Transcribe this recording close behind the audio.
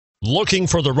Looking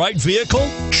for the right vehicle?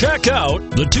 Check out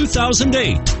the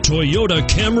 2008 Toyota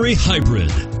Camry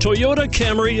Hybrid. Toyota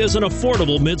Camry is an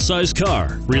affordable midsize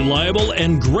car, reliable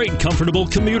and great comfortable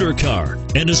commuter car,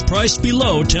 and is priced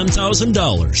below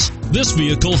 $10,000. This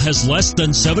vehicle has less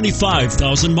than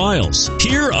 75,000 miles.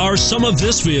 Here are some of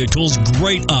this vehicle's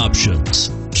great options: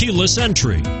 keyless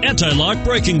entry, anti-lock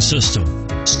braking system,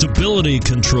 stability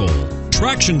control,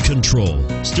 traction control,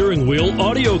 steering wheel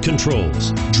audio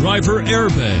controls, driver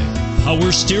airbag,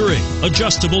 power steering,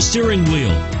 adjustable steering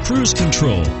wheel, cruise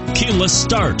control, keyless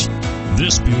start.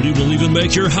 This beauty will even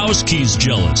make your house keys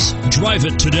jealous. Drive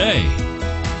it today.